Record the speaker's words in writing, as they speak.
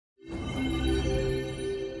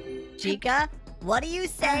Chica, what do you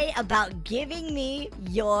say about giving me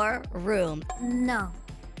your room? No.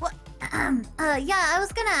 What? Yeah, I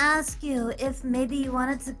was gonna ask you if maybe you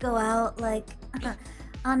wanted to go out, like,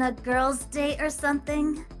 on a girl's date or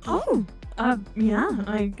something. Oh, yeah,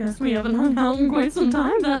 I guess we haven't hung out in quite some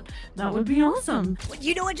time. That would be awesome.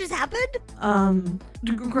 You know what just happened?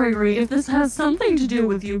 Gregory, if this has something to do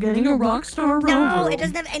with you getting a Rockstar room. No, it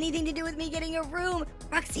doesn't have anything to do with me getting a room.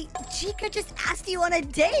 Roxy, Chica just asked you on a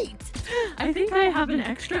date. I think I have an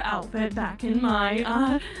extra outfit back in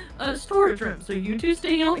my, storage room. So you two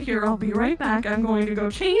stay out here. I'll be right back. I'm going to go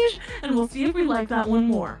change, and we'll see if we like that one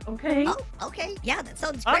more, okay? Oh, okay. Yeah, that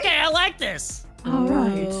sounds great. Okay, I like this. All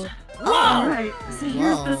right. Whoa! All right, so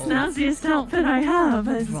here's the snazziest outfit I have.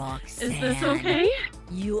 Roxanne, Is this okay?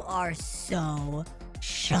 You are so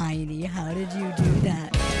shiny. How did you do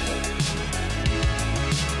that?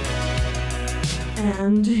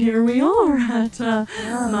 And here we are at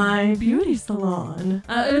my beauty salon.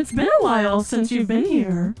 It's been a while since you've been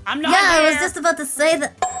here. I'm not Yeah, here. I was just about to say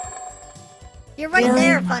that. You're right Really?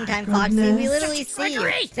 there, Funtime Foxy. We Goodness. literally see you.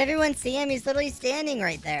 Gregory! Does everyone see him? He's literally standing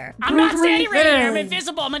right there. I'm not standing right here. I'm Gregory.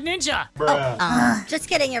 invisible. I'm a ninja. Just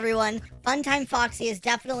kidding, everyone. Funtime Foxy is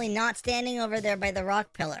definitely not standing over there by the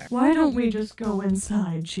rock pillar. Why don't we just go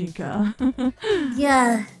inside, Chica?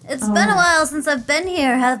 Yeah, it's been a while since I've been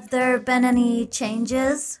here. Have there been any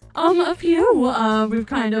changes? A few. We've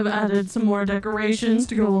kind of added some more decorations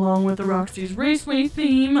to go along with the Roxy's Raceway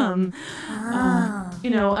theme. You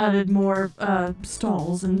know, added more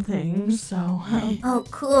stalls and things. So. Oh,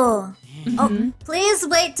 cool. Oh, please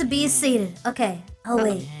wait to be seated. Okay, I'll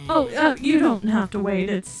wait. Oh, you don't have to wait.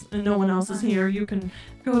 It's no one else is here. You can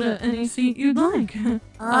go to any seat you'd like. But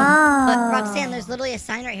Roxanne, there's literally a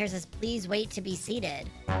sign right here that says, please wait to be seated.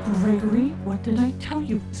 Gregory, what did I tell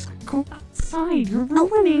you? Go outside. You're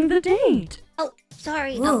ruining the date. Oh,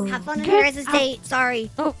 sorry. Whoa. Oh, have fun on your guys' date.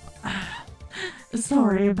 Sorry. Oh,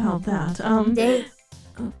 sorry about that. Date.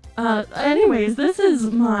 Anyways, this is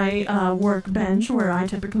my workbench where I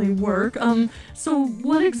typically work. So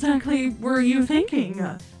what exactly were you thinking?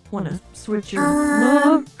 Want to switch your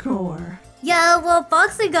look or? Yeah, well,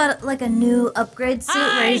 Foxy got like a new upgrade suit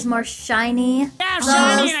where he's more shiny. Yeah, I'm So-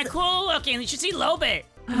 shiny and I'm cool looking. You should see Lobit.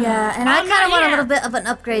 Yeah, and I I'm kind not of want a here. little bit of an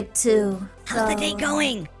upgrade too. How's the so- date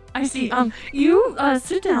going? I see. You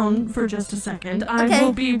sit down for just a second. I Okay.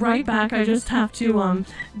 will be right back. I just have to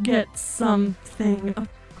get something.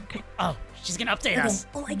 Okay. Oh, she's gonna update us.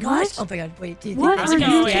 Oh my gosh. What? Oh my god, wait. Do you What think How's are it you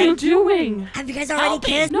going? two doing? Have you guys already Help me.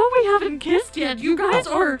 kissed? No, we haven't kissed yet. You guys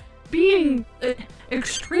are being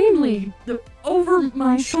extremely over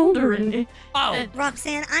my shoulder and. Oh,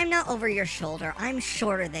 Roxanne, I'm not over your shoulder. I'm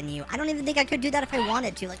shorter than you. I don't even think I could do that if I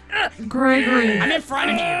wanted to. Like, Gregory. I'm in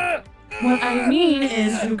front of you. What I mean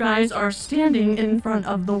is you guys are standing in front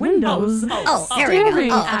of the windows. oh, here we go.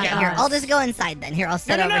 staring Oh, at okay, here. us. I'll just go inside then. Here, I'll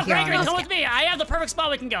sit No, over here Gregory, on come this with me. I have the perfect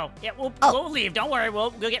spot we can go. Yeah, we'll leave. Don't worry.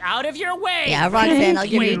 We'll get out of your way. Yeah, Roxanne, I'll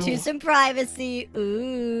Thank give you you. two some privacy.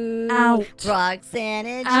 Ooh. Out. Roxanne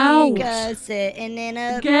and Out. Chica sitting in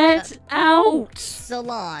a Get out!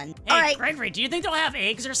 salon. Hey, All right. Gregory, do you think they'll have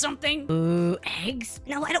eggs or something? Ooh, eggs?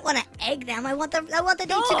 No, I don't want to egg them. I want the date to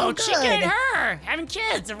go No, good. Chica and her having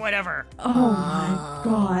kids or whatever. Oh my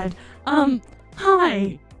god.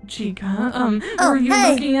 Hi, Chica. Oh, were you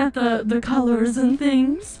hey. looking at the colors and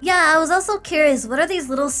things? Yeah, I was also curious. What are these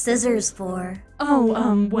little scissors for?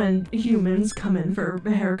 Oh, when humans come in for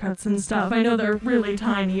haircuts and stuff. I know they're really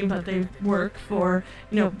tiny, but they work for,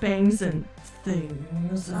 bangs and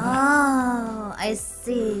things. Oh, I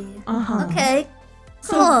see. Uh-huh. Okay,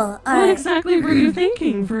 So, cool. All what right. exactly were you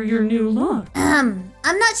thinking for your new look?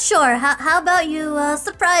 I'm not sure. How about you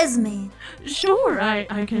surprise me? Sure,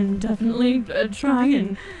 I can definitely try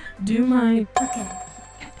and do my... Okay.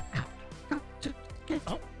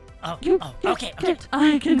 Okay.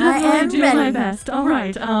 I can I definitely am do my ready. best. All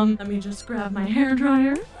right, let me just grab my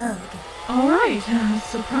hairdryer. Oh, okay. All right,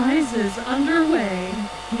 surprise is underway.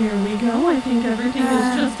 Here we go. I think everything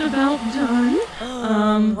is just about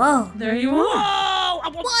done. Whoa. There you are.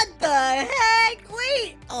 Whoa! What the heck?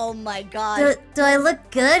 Wait. Oh my god. Do I look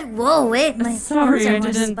good? Whoa, wait. My Sorry, hands are I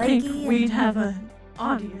more didn't spiky think we'd have an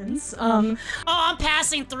audience. Oh, I'm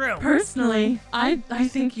passing through. Personally, I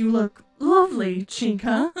think you look lovely,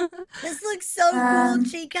 Chica. This looks so cool,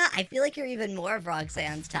 Chica. I feel like you're even more of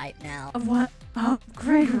Roxanne's type now. What?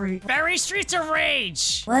 Gregory. Very Streets of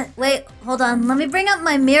Rage. What? Wait, hold on. Let me bring up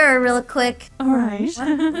my mirror real quick. All right.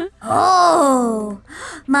 Oh,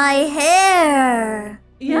 my hair.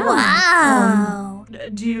 Yeah. Wow.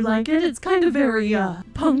 Do you like it? It's kind of very,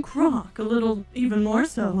 punk rock, a little even more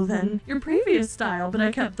so than your previous style, but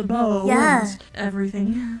I kept the bow and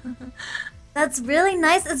everything. That's really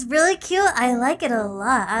nice. It's really cute. I like it a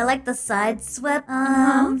lot. I like the side swept.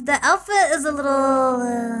 The outfit is a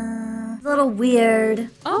little weird.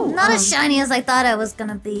 Oh, not as shiny as I thought it was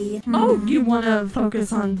gonna be. Oh, you want to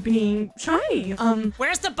focus on being shiny?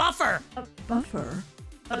 Where's the buffer? A buffer.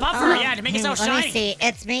 The buffer, yeah, to make it so Let shiny. me see.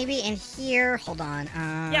 It's maybe in here. Hold on.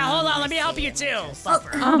 Yeah, hold on. Let me help you too.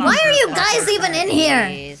 Buffer. Why are you guys even in here?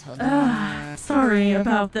 Please, hold on. Sorry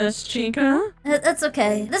about this, Chica. It's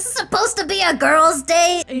okay. This is supposed to be a girls'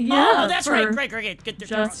 date. Yeah, Oh, that's for right. Great. Good.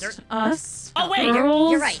 Just us. Oh, wait,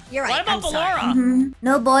 girls. You're right. You're right. What about I'm sorry. Ballora?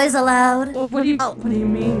 No boys allowed. What do you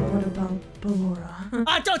mean? What about Ballora?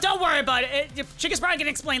 Don't worry about it. Chica's probably gonna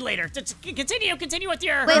explain later. Continue with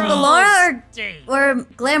your. Wait, Ballora Date. or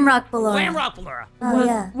Glamrock Ballora? Glamrock Ballora. Oh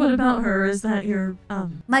yeah, What about her? Is that your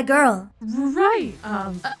my girl. right?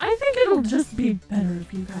 I think it'll just be better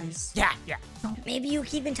if you guys. Yeah. Maybe you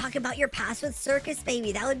keep on talking about your past with Circus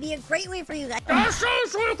Baby. That would be a great way for you guys.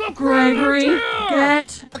 Gregory,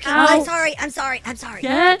 get Okay, out. I'm sorry.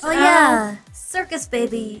 Get Oh out. yeah, Circus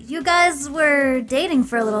Baby. You guys were dating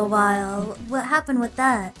for a little while. What happened with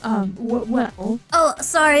that? Well. Oh,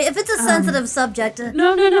 sorry. If it's a sensitive subject.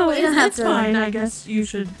 No. You don't have It's to. fine. I guess you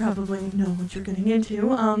should probably know what you're getting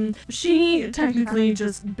into. She technically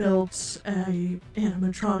just built a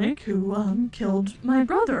animatronic who killed my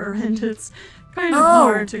brother, and it's kind of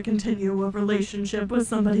hard to continue a relationship with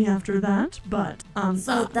somebody after that. But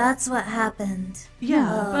So that's what happened.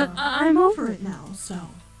 yeah, but I'm over it now. So.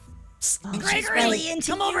 Gregory, Really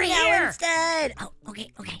into come you over now here. instead. Oh,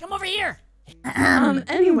 okay. Come over here.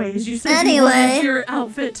 Anyways, you said you wanted your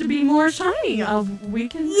outfit to be more shiny. We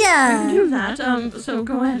can do that. So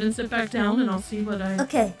go ahead and sit back down, and I'll see what I'll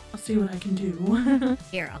see what I can do.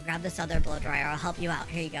 Here, I'll grab this other blow dryer. I'll help you out.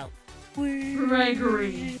 Here you go.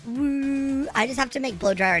 Gregory. Woo. I just have to make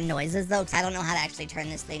blow dryer noises though, because I don't know how to actually turn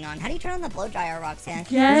this thing on. How do you turn on the blow dryer, Roxanne?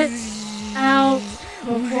 Get out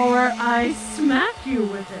before I smack you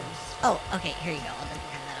with this. Oh, okay. Here you go. I'll just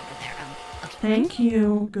have that over there. Okay. Thank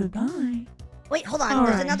you. Goodbye. Wait, hold on. All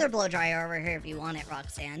There's right. another blow dryer over here if you want it,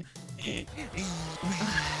 Roxanne.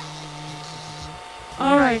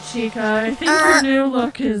 All right, Chica. I think your new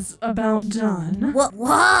look is about done.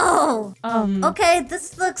 Whoa! Okay,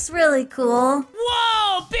 this looks really cool.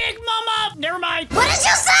 Whoa, Big Mama. Never mind. What did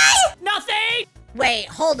you say? Nothing. Wait,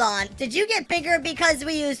 hold on. Did you get bigger because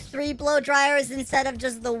we used 3 blow dryers instead of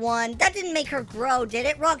just the 1? That didn't make her grow, did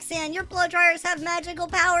it, Roxanne? Your blow dryers have magical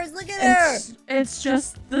powers. Look at her. It's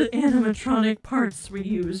just the animatronic parts we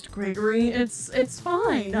used, Gregory. It's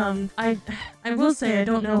fine. I will say I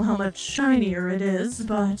don't know how much shinier it is,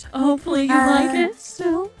 but hopefully you like it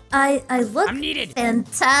still. I look I'm needed.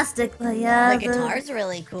 fantastic, but yeah. The guitar's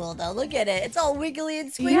really cool, though. Look at it. It's all wiggly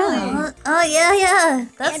and squiggly. Yeah. Yeah.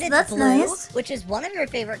 And it's That's blue, nice. which is one of your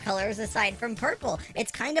favorite colors aside from purple.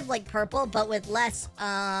 It's kind of like purple, but with less,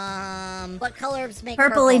 what colors make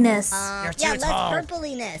Purpliness. purple? You're too tall. Less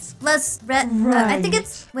purpliness. Less red. Right. I think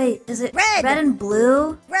it's. Wait, is it Red. Red and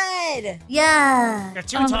blue? Red. Yeah. You're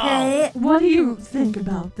too tall. Okay. What do you think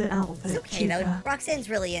about the outfit, It's okay, though. Chica? Roxanne's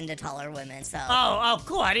really into taller women, so. Oh,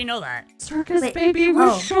 cool. I didn't know that. Circus Wait, Baby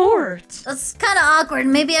was short. That's kind of awkward.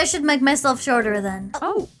 Maybe I should make myself shorter then.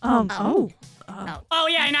 Oh. Oh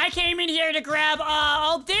yeah, and I came in here to grab.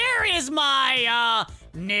 There is my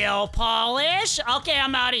nail polish. Okay,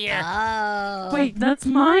 I'm out of here. Oh. Wait, that's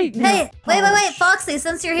my Hey, wait, Foxy.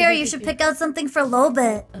 Since you're here, you should pick out something for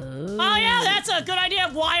Lobit. Oh yeah, that's a good idea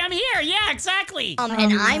of why I'm here. Yeah, exactly.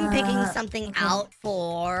 And I'm picking something out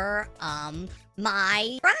for,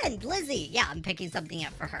 my friend, Lizzie. Yeah, I'm picking something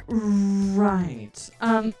out for her. Right.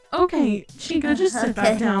 Okay, Chica, just sit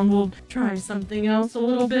back down. We'll try something else a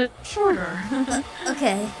little bit shorter.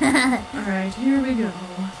 Okay. Alright, here we go.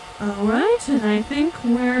 Alright, and I think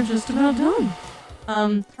we're just about done.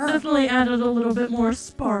 Definitely added a little bit more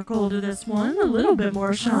sparkle to this one, a little bit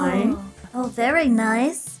more shine. Oh, very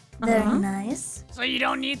nice. Very nice. So you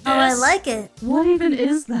don't need this. Oh, I like it. What even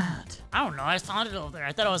is that? I don't know. I found it over there.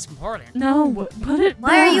 I thought it was important. No, put it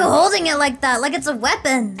Why are you back. holding it like that? Like it's a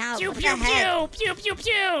weapon. Ow, Pew what pew the heck? pew pew pew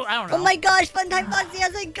pew. I don't know. Oh my gosh, Funtime Foxy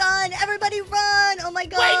has a gun! Everybody run! Oh my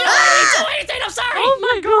god! Wait, no, I didn't do anything. I'm sorry. Oh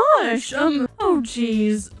my gosh! Oh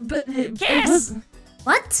jeez. But it Kiss! was...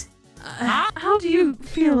 What? How do you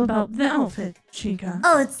feel about the outfit, Chica?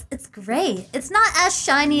 Oh, it's great. It's not as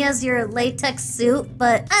shiny as your latex suit,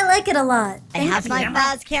 but I like it a lot. I have my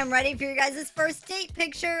fast cam ready for your guys' first date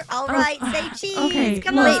picture. All right, say cheese. Okay,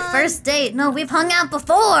 Come look. on. Wait, first date? No, we've hung out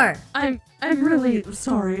before. I'm really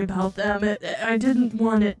sorry about them. I didn't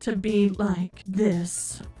want it to be like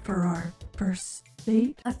this for our first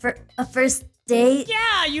date. A first date?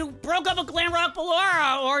 Yeah, you broke up with Glamrock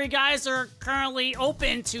Ballora, or you guys are currently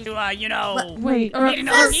open to, Wait, meeting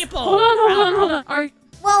other people. Hold on.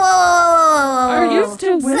 Whoa. Are you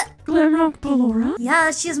still with Glamrock Ballora?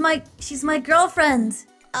 Yeah, she's my girlfriend.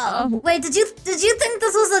 Wait, did you think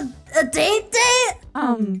this was a date?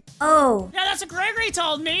 Oh. Yeah, that's what Gregory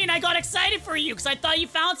told me, and I got excited for you, because I thought you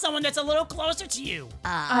found someone that's a little closer to you.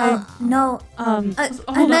 No.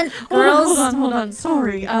 I meant Hold girls. on.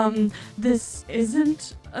 Sorry. This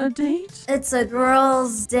isn't a date? It's a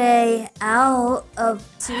girls' day out of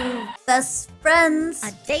two best friends.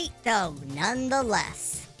 A date, though,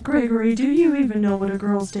 nonetheless. Gregory, do you even know what a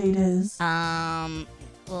girl's date is?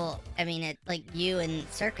 Well, I mean, it's like you and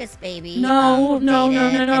Circus Baby. No. Now you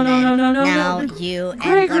and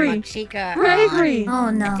Gregory. Glamrock Chica. Gregory! Oh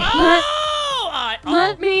no.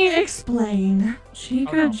 Let me explain.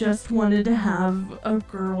 Chica just wanted to have a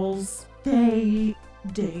girl's day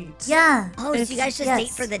date. Yeah. Oh, so you guys just Yes. date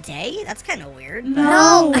for the day? That's kind of weird.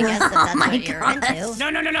 No. I guess if that's my what you're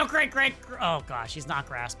into. No, Greg. Oh, gosh, he's not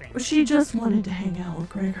grasping. She just wanted to hang out with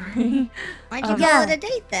Gregory. Why'd you Yeah. call it a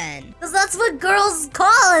date then? Because that's what girls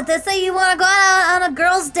call it. They say you want to go out on a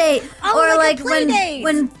girls' date. Oh, or like a play when date.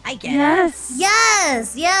 when I get Yes.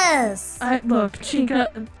 Yes. Look, Chica,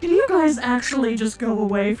 can you guys actually just go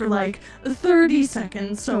away for like 30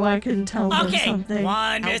 seconds so I can tell them Okay, something?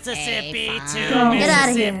 1 Mississippi, fine. 2 Get outta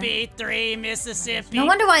Mississippi, 3 Mississippi. No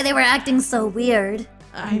wonder why they were acting so weird.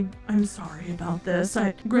 I'm sorry about this.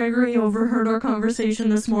 Gregory overheard our conversation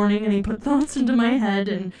this morning and he put thoughts into my head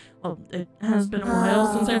and, well, it has been a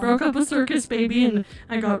while since I broke up with Circus Baby and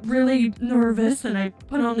I got really nervous and I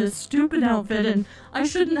put on this stupid outfit and I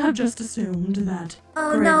shouldn't have just assumed that. Oh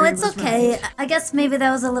Gregory no, it's was okay. right. I guess maybe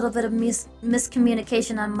that was a little bit of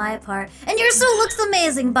miscommunication on my part. And your suit looks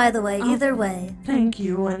amazing, by the way. Either way. Thank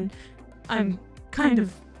you, and I'm kind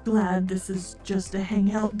of glad this is just a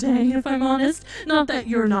hangout day, if I'm honest. Not that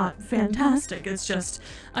you're not fantastic, it's just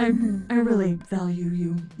I really value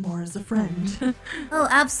you more as a friend. Oh,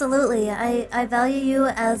 absolutely. I value you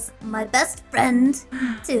as my best friend,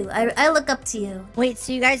 too. I look up to you. Wait,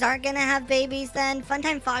 so you guys aren't gonna have babies then?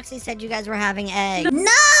 Funtime Foxy said you guys were having eggs. No!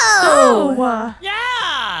 Oh,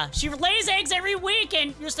 Yeah, she lays eggs every week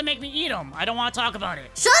and used to make me eat them. I don't want to talk about it.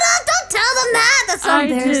 Shut up! Don't tell them that! That's so I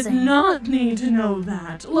did embarrassing. not need to know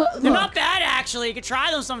that. Look, They're not bad, actually. You could try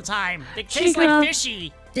them sometime. They taste Chica. like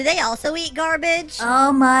fishy. Do they also eat garbage?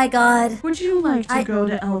 Oh my god. would you like to go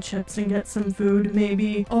to El Chips and get some food,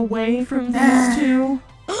 maybe away from these two?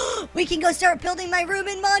 We can go start building my room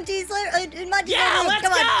in Monty's room. Yeah, Come let's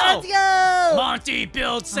on, go! let's go! Monty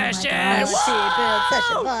build session.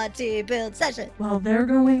 Monty build session. While they're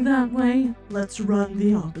going that way, let's run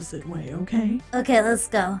the opposite way, okay? Okay, let's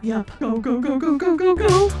go. Yep.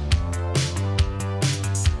 Go.